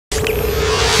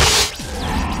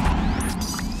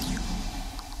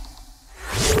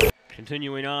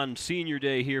Continuing on, senior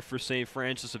day here for St.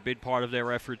 Francis, a big part of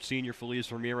their effort. Senior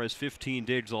Feliz Ramirez, 15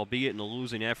 digs, albeit in a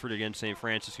losing effort against St.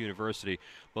 Francis University.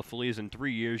 But Feliz, in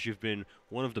 3 years, you've been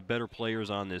one of the better players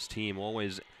on this team,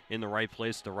 always in the right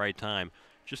place at the right time.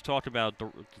 Just talk about the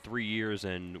 3 years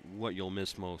and what you'll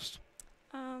miss most.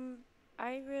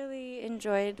 I really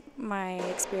enjoyed my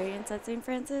experience at St.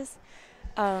 Francis.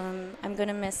 I'm going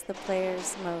to miss the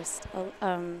players most.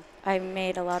 I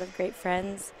made a lot of great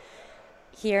friends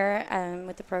here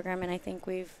with the program, and I think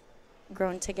we've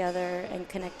grown together and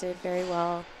connected very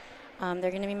well.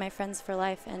 They're going to be my friends for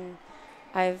life, and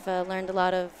I've learned a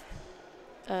lot of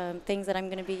things that I'm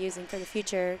going to be using for the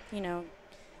future,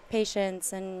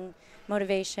 patience and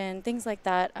motivation, things like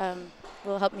that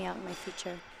will help me out in my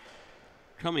future.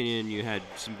 Coming in, you had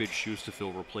some big shoes to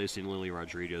fill, replacing Lily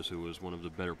Rodriguez, who was one of the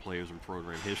better players in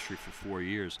program history for 4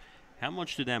 years. How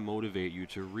much did that motivate you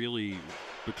to really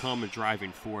become a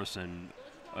driving force and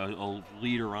a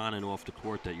leader on and off the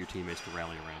court that your teammates could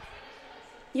rally around?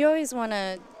 You always want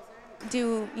to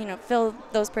fill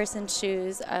those person's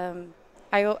shoes.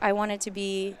 I wanted to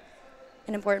be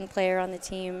an important player on the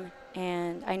team,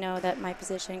 and I know that my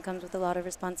position comes with a lot of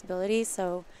responsibility,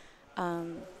 so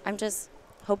I'm just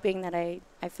hoping that I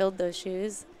filled those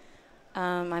shoes.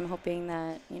 I'm hoping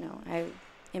that, I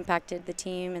impacted the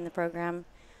team and the program.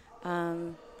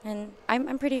 And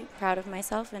I'm pretty proud of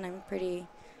myself, and I'm pretty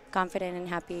confident and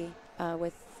happy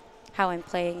with how I'm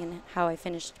playing and how I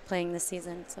finished playing this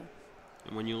season. So.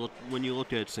 And when you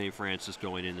look at St. Francis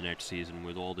going in the next season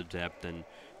with all the depth and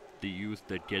the youth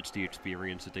that gets the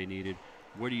experience that they needed,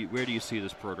 where do you see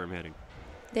this program heading?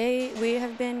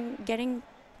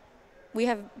 We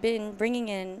have been bringing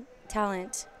in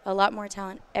talent, a lot more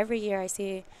talent. Every year I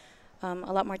see a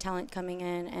lot more talent coming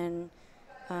in, and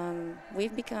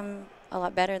we've become a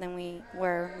lot better than we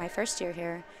were my first year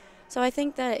here. So I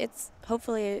think that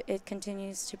hopefully it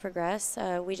continues to progress.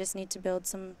 We just need to build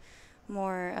some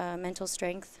more mental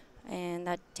strength, and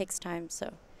that takes time.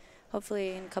 So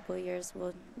hopefully in a couple of years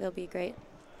they'll be great.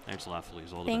 Thanks a lot,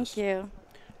 Feliz. All the best. Thank you.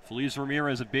 Feliz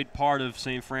Ramirez, a big part of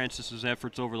St. Francis's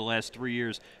efforts over the last 3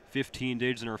 years, 15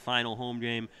 digs in her final home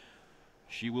game.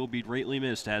 She will be greatly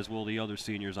missed, as will the other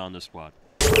seniors on the squad.